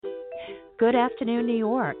Good afternoon, New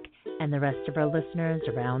York, and the rest of our listeners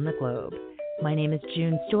around the globe. My name is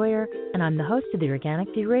June Stoyer, and I'm the host of the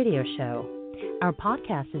Organic View Radio Show. Our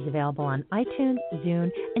podcast is available on iTunes, Zune,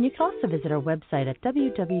 and you can also visit our website at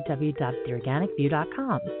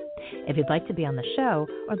www.theorganicview.com. If you'd like to be on the show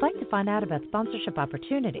or would like to find out about sponsorship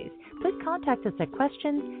opportunities, please contact us at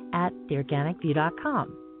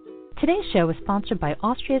questions@theorganicview.com. Today's show is sponsored by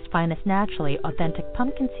Austria's finest naturally authentic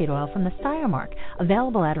pumpkin seed oil from the Steiermark,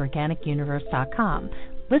 available at organicuniverse.com.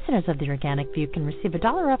 Listeners of the Organic View can receive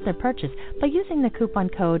 $1 off their purchase by using the coupon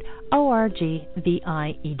code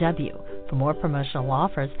ORGVIEW. For more promotional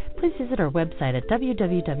offers, please visit our website at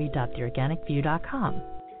www.theorganicview.com.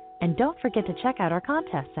 And don't forget to check out our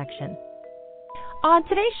contest section. On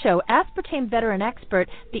today's show, aspartame veteran expert,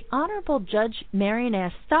 the Honorable Judge Marion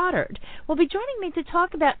Ash Stoddard, will be joining me to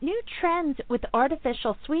talk about new trends with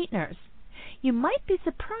artificial sweeteners. You might be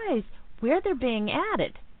surprised where they're being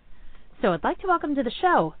added. So I'd like to welcome to the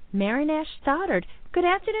show Marion Ash Stoddard. Good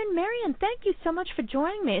afternoon, Marion. Thank you so much for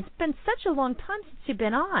joining me. It's been such a long time since you've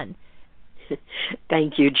been on.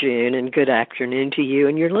 Thank you, June, and good afternoon to you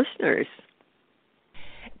and your listeners.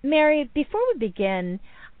 Mary, before we begin,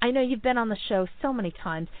 I know you've been on the show so many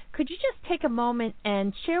times. Could you just take a moment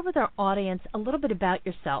and share with our audience a little bit about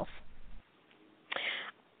yourself?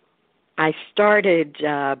 I started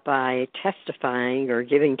by testifying or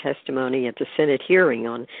giving testimony at the Senate hearing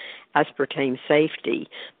on aspartame safety.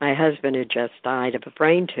 My husband had just died of a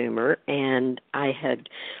brain tumor, and I had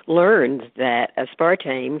learned that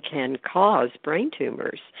aspartame can cause brain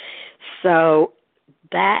tumors. So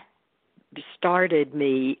that started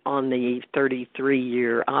me on the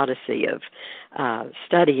 33-year odyssey of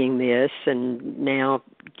studying this and now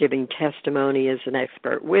giving testimony as an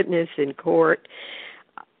expert witness in court,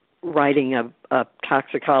 writing a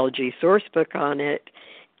toxicology source book on it,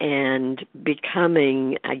 and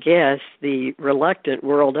becoming, I guess, the reluctant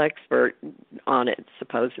world expert on it,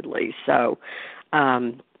 supposedly. So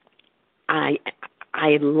I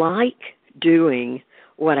like doing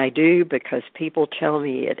what I do because people tell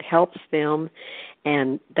me it helps them,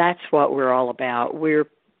 and that's what we're all about. We're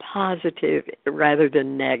positive rather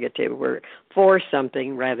than negative. We're for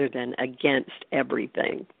something rather than against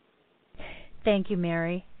everything. Thank you,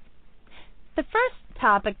 Mary. The first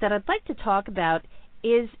topic that I'd like to talk about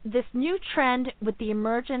is this new trend with the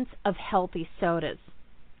emergence of healthy sodas.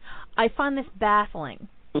 I find this baffling.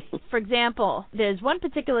 For example, there's one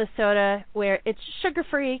particular soda where it's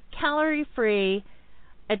sugar-free, calorie-free.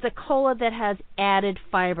 It's a cola that has added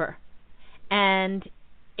fiber, and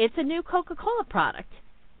it's a new Coca-Cola product.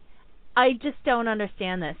 I just don't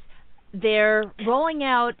understand this. They're rolling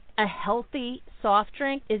out a healthy soft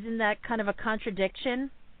drink. Isn't that kind of a contradiction?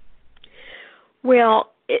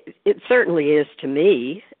 Well, it certainly is to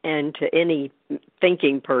me and to any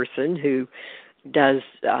thinking person who does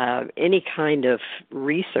any kind of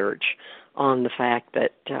research on the fact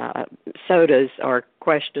that sodas are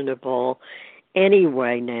questionable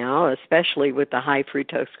anyway now, especially with the high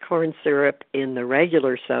fructose corn syrup in the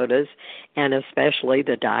regular sodas and especially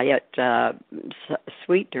the diet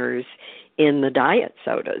sweeteners in the diet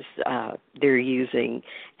sodas. They're using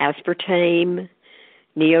aspartame,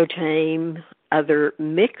 neotame, other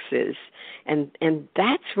mixes, and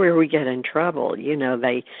that's where we get in trouble. You know,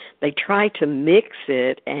 they try to mix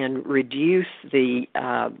it and reduce the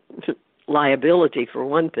liability. For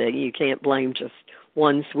one thing, you can't blame just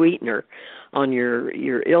one sweetener on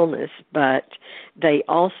your illness, but they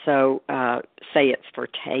also say it's for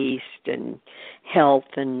taste and health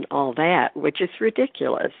and all that, which is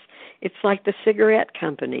ridiculous. It's like the cigarette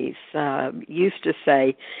companies used to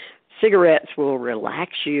say cigarettes will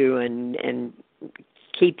relax you and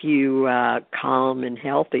keep you calm and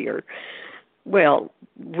healthier. Well,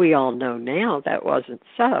 we all know now that wasn't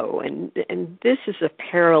so, and this is a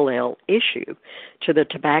parallel issue to the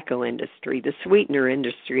tobacco industry. The sweetener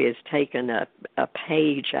industry has taken a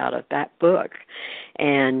page out of that book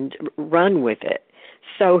and run with it.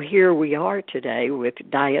 So here we are today with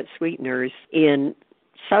diet sweeteners in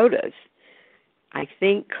sodas. I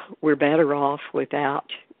think we're better off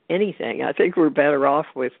without anything. I think we're better off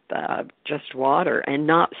with just water and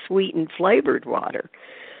not sweetened flavored water.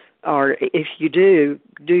 Or if you do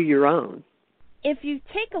your own. If you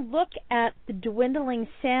take a look at the dwindling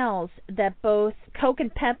sales that both Coke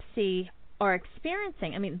and Pepsi are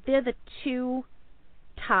experiencing, I mean, they're the two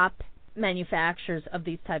top manufacturers of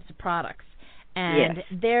these types of products, and yes,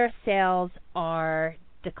 their sales are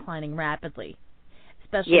declining rapidly,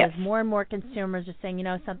 especially yes, as more and more consumers are saying, you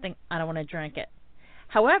know something, I don't want to drink it.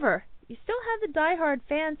 However, you still have the diehard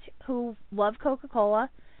fans who love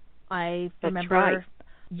Coca-Cola. I remember right.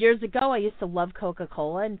 Years ago, I used to love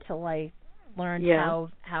Coca-Cola until I learned Yeah.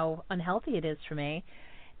 how unhealthy it is for me.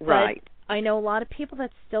 But Right. I know a lot of people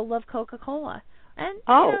that still love Coca-Cola. And,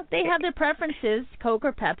 Oh, they have their preferences, Coke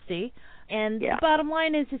or Pepsi. And the yeah. bottom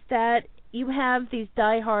line is that you have these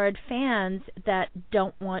diehard fans that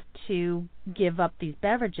don't want to give up these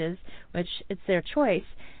beverages, which it's their choice.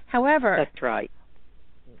 However, That's right.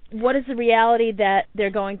 what is the reality that they're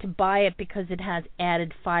going to buy it because it has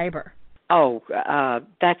added fiber? Oh,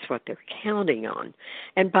 that's what they're counting on.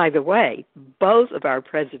 And by the way, both of our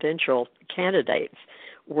presidential candidates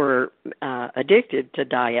were addicted to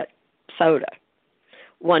diet soda.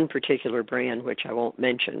 One particular brand, which I won't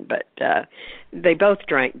mention, but they both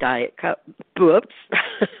drank Diet Coke. Whoops.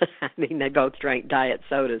 I mean, they both drank diet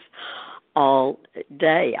sodas all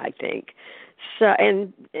day, I think. So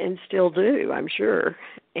and still do, I'm sure.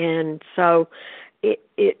 And so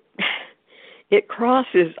it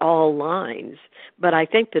crosses all lines. But I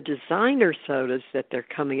think the designer sodas that they're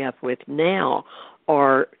coming up with now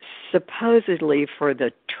are supposedly for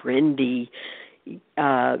the trendy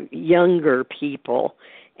younger people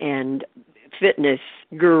and fitness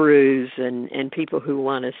gurus and people who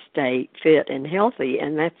want to stay fit and healthy,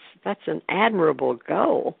 and that's an admirable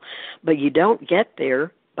goal. But you don't get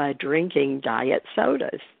there by drinking diet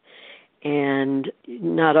sodas. And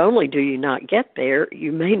not only do you not get there,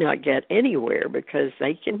 you may not get anywhere because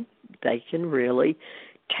they can really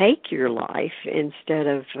take your life instead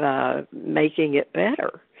of making it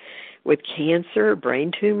better. With cancer,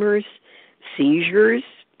 brain tumors, seizures,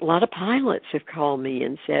 a lot of pilots have called me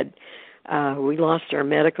and said, we lost our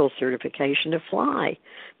medical certification to fly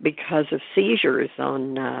because of seizures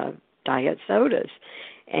on diet sodas.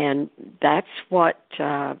 And that's what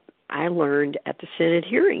I learned at the Senate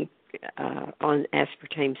hearing on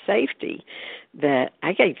aspartame safety that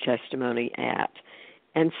I gave testimony at.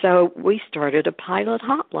 And so we started a pilot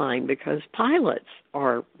hotline because pilots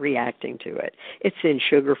are reacting to it. It's in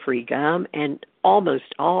sugar-free gum, and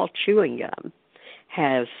almost all chewing gum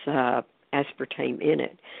has aspartame in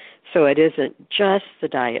it. So it isn't just the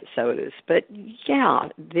diet sodas, but yeah,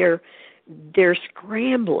 they're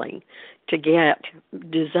scrambling to get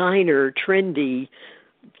designer, trendy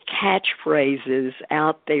catchphrases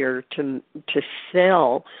out there to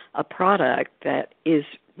sell a product that is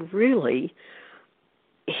really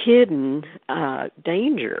hidden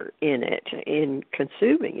danger in it in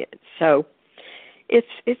consuming it. So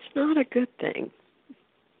it's not a good thing.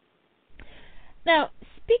 Now,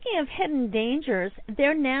 speaking of hidden dangers,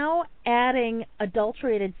 they're now adding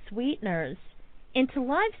adulterated sweeteners into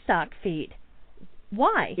livestock feed.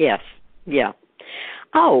 Why? Yes. Yeah.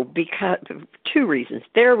 Oh, because two reasons.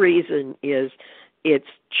 Their reason is it's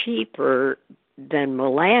cheaper than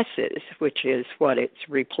molasses, which is what it's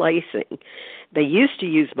replacing. They used to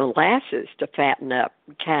use molasses to fatten up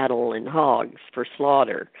cattle and hogs for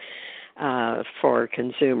slaughter for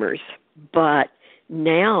consumers, but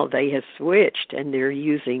now they have switched and they're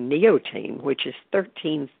using neotame, which is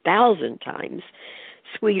 13,000 times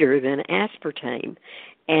sweeter than aspartame.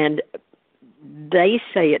 And they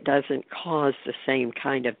say it doesn't cause the same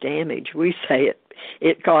kind of damage. We say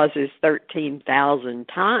it causes 13,000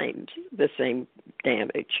 times the same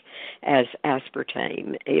damage as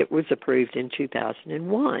aspartame. It was approved in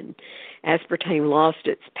 2001. Aspartame lost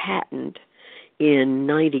its patent in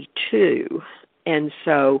 92, and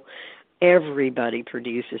so everybody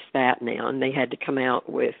produces that now, and they had to come out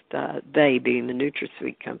with, they being the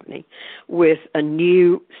NutraSweet company, with a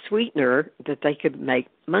new sweetener that they could make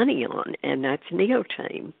money on, and that's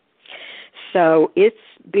neotame. So it's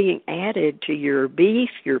being added to your beef,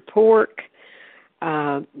 your pork,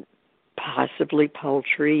 possibly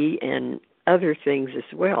poultry and other things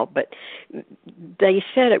as well. But they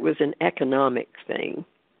said it was an economic thing,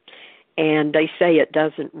 and they say it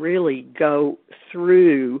doesn't really go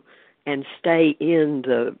through and stay in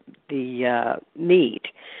the meat,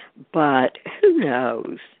 but who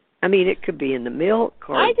knows? I mean, it could be in the milk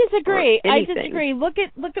or I disagree. Or anything. I disagree. Look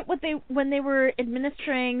at what when they were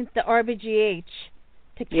administering the RBGH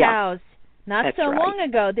to cows. Yeah, Not that's so right. long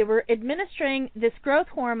ago, they were administering this growth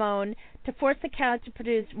hormone to force the cow to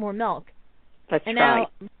produce more milk. That's and right.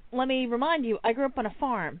 now, let me remind you, I grew up on a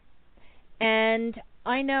farm, and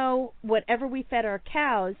I know whatever we fed our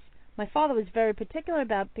cows, my father was very particular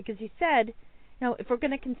about, because he said, if we're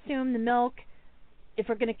going to consume the milk, if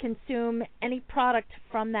we're going to consume any product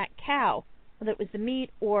from that cow, whether it was the meat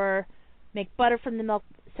or make butter from the milk,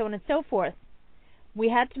 so on and so forth, we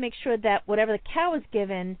had to make sure that whatever the cow was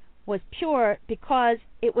given was pure, because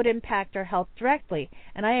it would impact our health directly.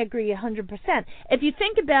 And I agree 100%. If you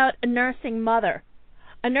think about a nursing mother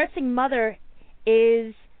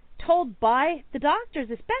is told by the doctors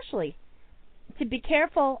especially to be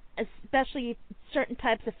careful, especially certain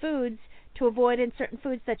types of foods, to avoid in certain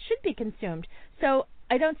foods that should be consumed. So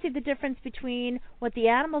I don't see the difference between what the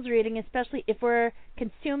animals are eating, especially if we're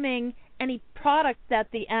consuming any product that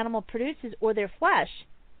the animal produces or their flesh.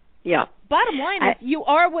 Yeah. Bottom line is you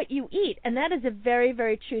are what you eat, and that is a very,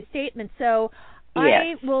 very true statement. So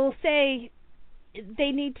yes. I will say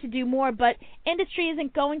they need to do more, but industry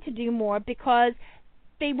isn't going to do more because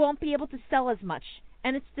they won't be able to sell as much.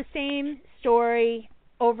 And it's the same story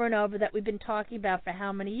over and over that we've been talking about for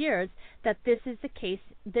how many years, that this is the case,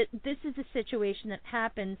 that this is a situation that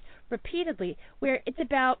happens repeatedly, where it's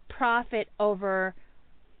about profit over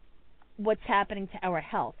what's happening to our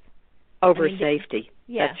health. Over safety.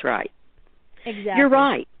 Yeah. That's right. Exactly. You're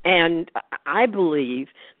right. And I believe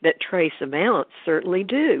that trace amounts certainly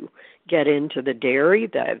do get into the dairy.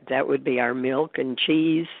 That would be our milk and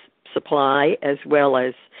cheese supply, as well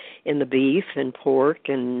as in the beef and pork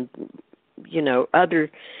and,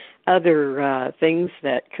 other things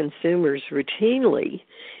that consumers routinely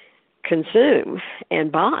consume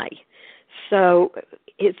and buy. So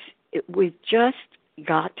we've just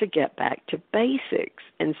got to get back to basics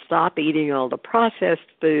and stop eating all the processed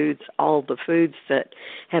foods, all the foods that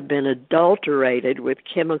have been adulterated with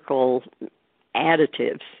chemical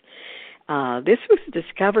additives. This was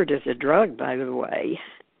discovered as a drug, by the way,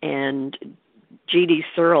 and G.D.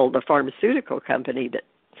 Searle, the pharmaceutical company that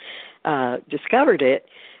discovered it,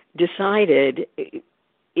 decided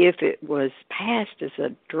if it was passed as a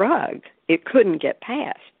drug, it couldn't get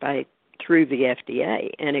passed through the FDA,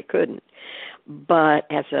 and it couldn't. But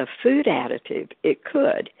as a food additive, it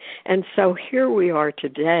could. And so here we are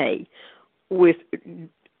today with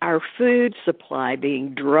our food supply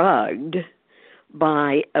being drugged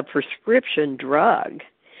by a prescription drug,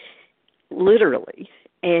 literally,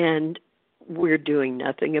 and we're doing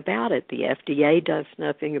nothing about it. The FDA does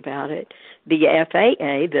nothing about it. The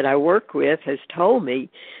FAA that I work with has told me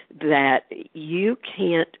that you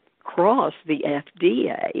can't cross the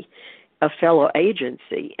FDA, a fellow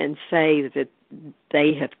agency, and say that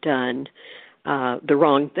they have done the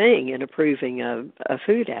wrong thing in approving a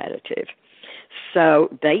food additive. So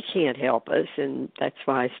they can't help us, and that's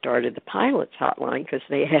why I started the Pilots Hotline, because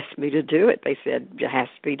they asked me to do it. They said it has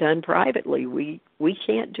to be done privately. We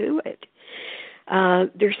can't do it.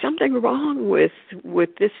 There's something wrong with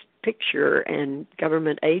this picture and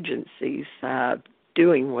government agencies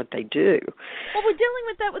doing what they do. Well, we're dealing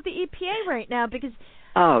with that with the EPA right now because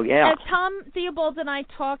oh, yeah. as Tom Theobald and I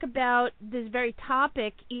talk about this very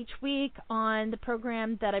topic each week on the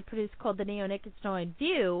program that I produce called the Neonicotinoid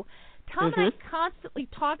View, Tom and I constantly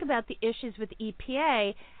talk about the issues with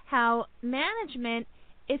EPA, how management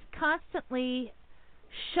is constantly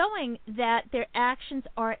showing that their actions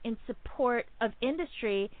are in support of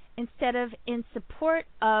industry instead of in support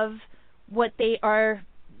of what they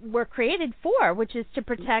were created for, which is to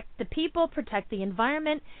protect the people, protect the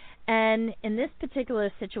environment, and in this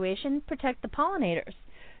particular situation, protect the pollinators.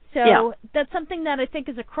 So that's something that I think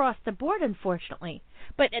is across the board, unfortunately.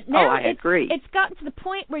 But now I agree. It's gotten to the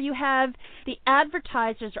point where you have the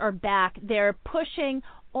advertisers are back. They're pushing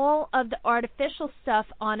all of the artificial stuff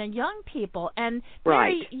on young people. And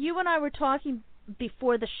Mary, you and I were talking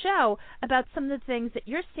before the show about some of the things that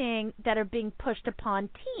you're seeing that are being pushed upon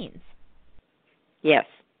teens. Yes.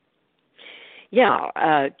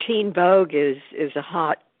 Yeah, Teen Vogue is a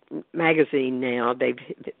hot magazine now.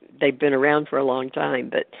 They've been around for a long time,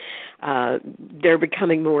 but they're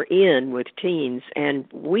becoming more in with teens. And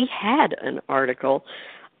we had an article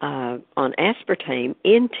on aspartame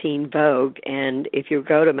in Teen Vogue, and if you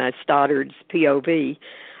go to my Stoddard's POV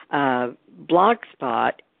blog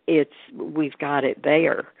spot, we've got it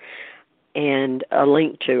there and a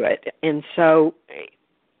link to it. And so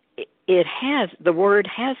the word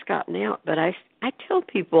has gotten out, but I tell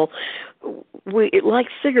people, like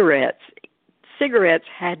cigarettes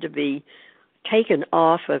had to be taken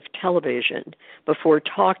off of television before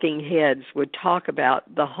talking heads would talk about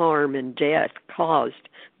the harm and death caused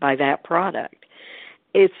by that product.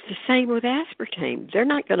 It's the same with aspartame. They're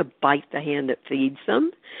not going to bite the hand that feeds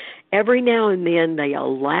them. Every now and then they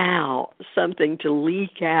allow something to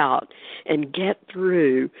leak out and get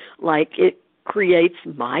through, like it creates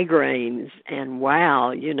migraines, and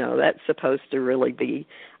wow, that's supposed to really be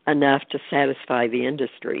enough to satisfy the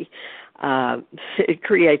industry. It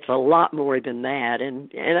creates a lot more than that,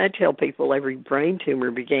 and I tell people every brain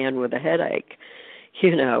tumor began with a headache,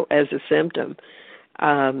 as a symptom.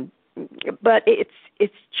 But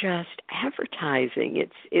it's just advertising.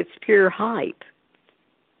 It's pure hype.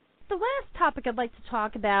 The last topic I'd like to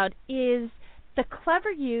talk about is the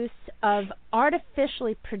clever use of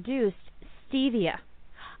artificially produced stevia.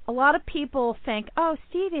 a lot of people think, oh,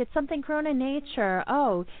 stevia, it's something grown in nature.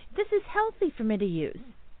 Oh, this is healthy for me to use.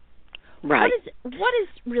 Right. What is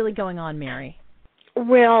really going on, Mary?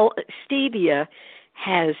 Well, stevia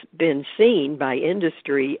has been seen by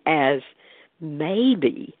industry as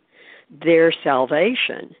maybe their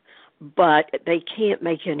salvation, but they can't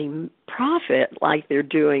make any profit like they're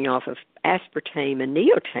doing off of aspartame and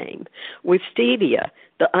neotame with stevia,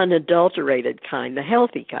 the unadulterated kind, the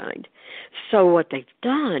healthy kind. So what they've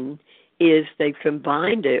done is they've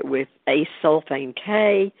combined it with acesulfame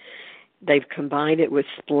K, they've combined it with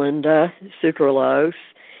Splenda, sucralose,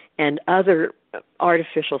 and other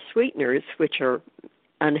artificial sweeteners, which are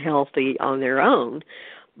unhealthy on their own,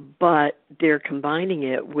 but they're combining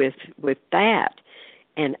it with that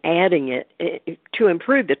and adding it to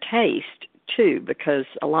improve the taste too, because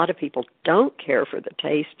a lot of people don't care for the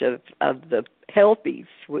taste of the healthy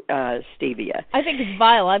stevia. I think it's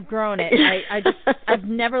vile. I've grown it. I've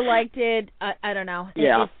never liked it. I don't know.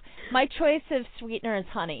 Yeah. My choice of sweetener is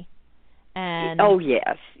honey. And oh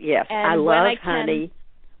yes. And I love honey.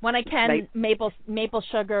 When I can, maple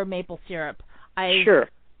sugar, maple syrup. Sure.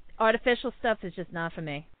 Artificial stuff is just not for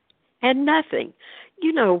me. And nothing.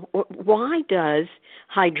 You know, why does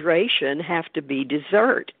hydration have to be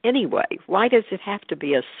dessert anyway? Why does it have to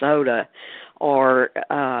be a soda or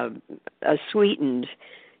a sweetened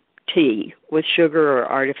tea with sugar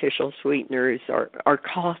or artificial sweeteners, or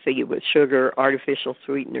coffee with sugar, artificial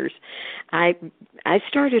sweeteners? I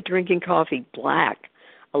started drinking coffee black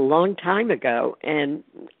a long time ago, and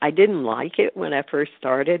I didn't like it when I first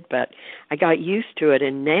started, but I got used to it,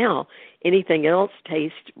 and now anything else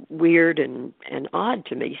tastes weird and odd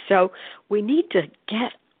to me. So we need to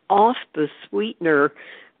get off the sweetener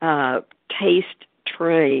taste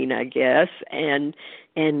train, I guess, and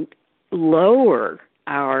lower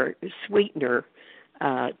our sweetener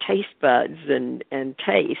taste buds and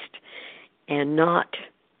taste, and not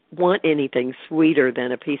want anything sweeter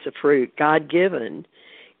than a piece of fruit, God-given.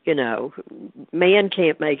 You know, man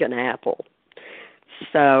can't make an apple.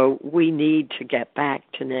 So we need to get back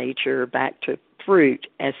to nature, back to fruit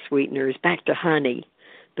as sweeteners, back to honey.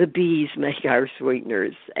 The bees make our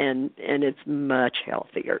sweeteners, and it's much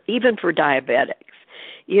healthier, even for diabetics.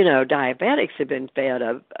 You know, diabetics have been fed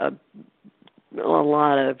a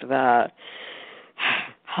lot of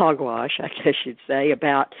hogwash, I guess you'd say,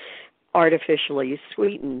 about artificially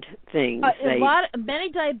sweetened things.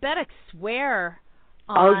 Many diabetics swear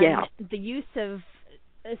on the use of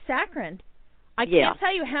saccharin. I can't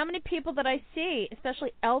tell you how many people that I see,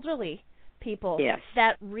 especially elderly people,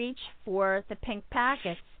 that reach for the pink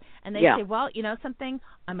packets, and they say, well, you know something,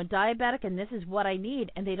 I'm a diabetic and this is what I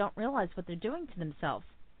need, and they don't realize what they're doing to themselves.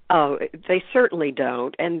 Oh, they certainly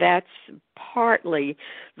don't, and that's partly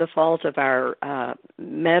the fault of our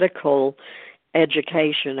medical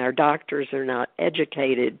education. Our doctors are not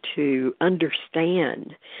educated to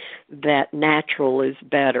understand that natural is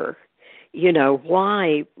better. You know,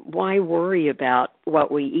 why worry about what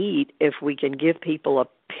we eat if we can give people a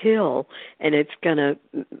pill and it's going to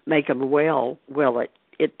make them well? Well,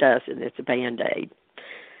 it doesn't. It's a Band-Aid.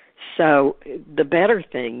 So the better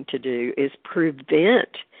thing to do is prevent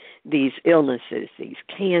these illnesses, these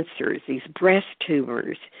cancers, these breast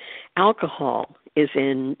tumors. Alcohol is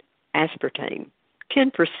in aspartame,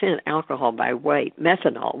 10% alcohol by weight,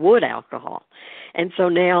 methanol, wood alcohol. And so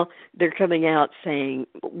now they're coming out saying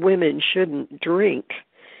women shouldn't drink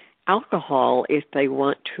alcohol if they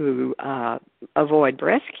want to avoid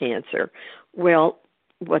breast cancer. Well,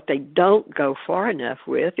 what they don't go far enough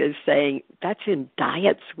with is saying that's in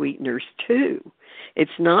diet sweeteners too.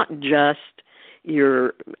 It's not just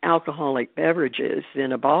your alcoholic beverages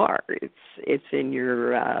in a bar. It's in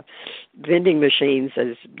your vending machines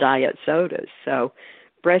as diet sodas. So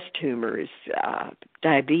breast tumors,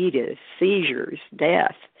 diabetes, seizures,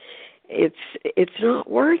 death. It's not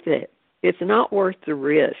worth it. It's not worth the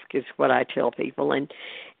risk, is what I tell people.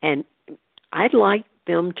 And I'd like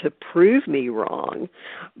them to prove me wrong,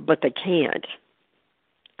 but they can't.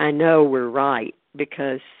 I know we're right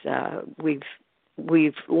because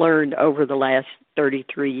we've learned over the last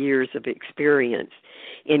 33 years of experience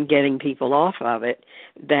in getting people off of it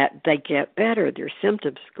that they get better. Their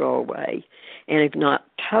symptoms go away. And if not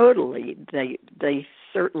totally, they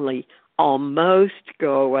certainly almost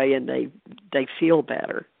go away, and they feel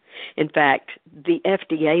better. In fact, the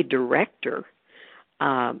FDA director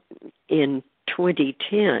in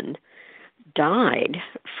 2010 died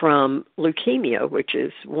from leukemia, which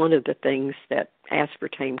is one of the things that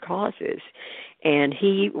aspartame causes. And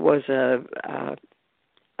he was a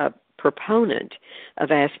proponent of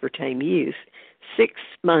aspartame use. 6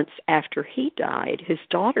 months after he died, his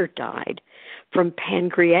daughter died from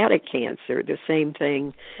pancreatic cancer, the same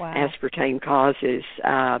thing Wow. aspartame causes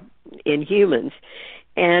in humans.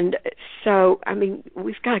 And so, I mean,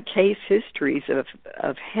 we've got case histories of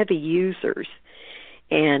heavy users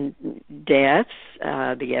and deaths.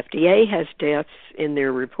 The FDA has deaths in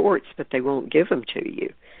their reports, but they won't give them to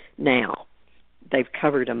you now. They've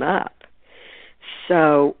covered them up.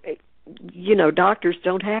 So, you know, doctors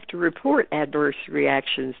don't have to report adverse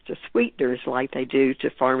reactions to sweeteners like they do to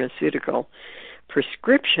pharmaceutical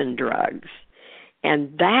prescription drugs.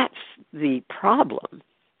 And that's the problem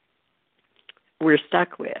we're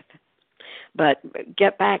stuck with. But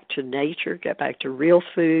get back to nature, get back to real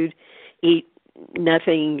food, eat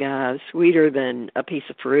nothing sweeter than a piece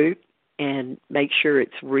of fruit, and make sure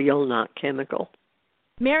it's real, not chemical.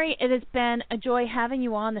 Mary, it has been a joy having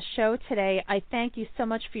you on the show today. I thank you so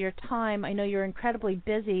much for your time. I know you're incredibly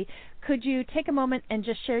busy. Could you take a moment and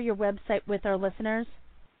just share your website with our listeners?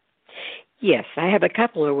 Yes, I have a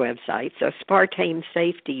couple of websites.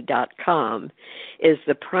 Aspartamesafety.com is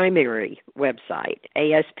the primary website,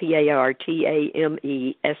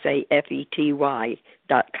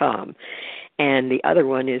 ASPARTAMESAFETY.com. And the other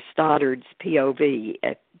one is Stoddard's POV.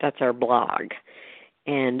 That's our blog.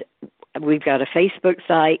 And we've got a Facebook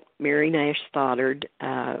site, Mary Nash Stoddard,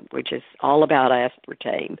 which is all about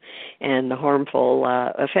aspartame and the harmful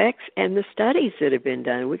effects and the studies that have been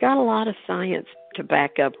done. We got a lot of science to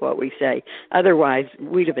back up what we say. Otherwise,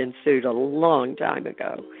 we'd have been sued a long time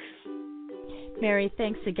ago. Mary,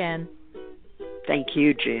 thanks again. Thank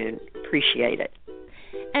you, June. Appreciate it.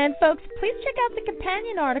 And folks, please check out the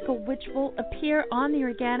companion article, which will appear on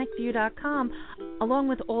theorganicview.com, along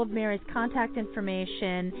with all of Mary's contact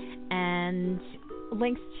information and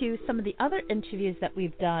links to some of the other interviews that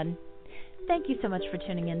we've done. Thank you so much for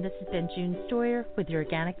tuning in. This has been June Stoyer with the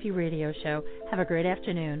Organic View Radio Show. Have a great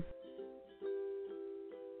afternoon.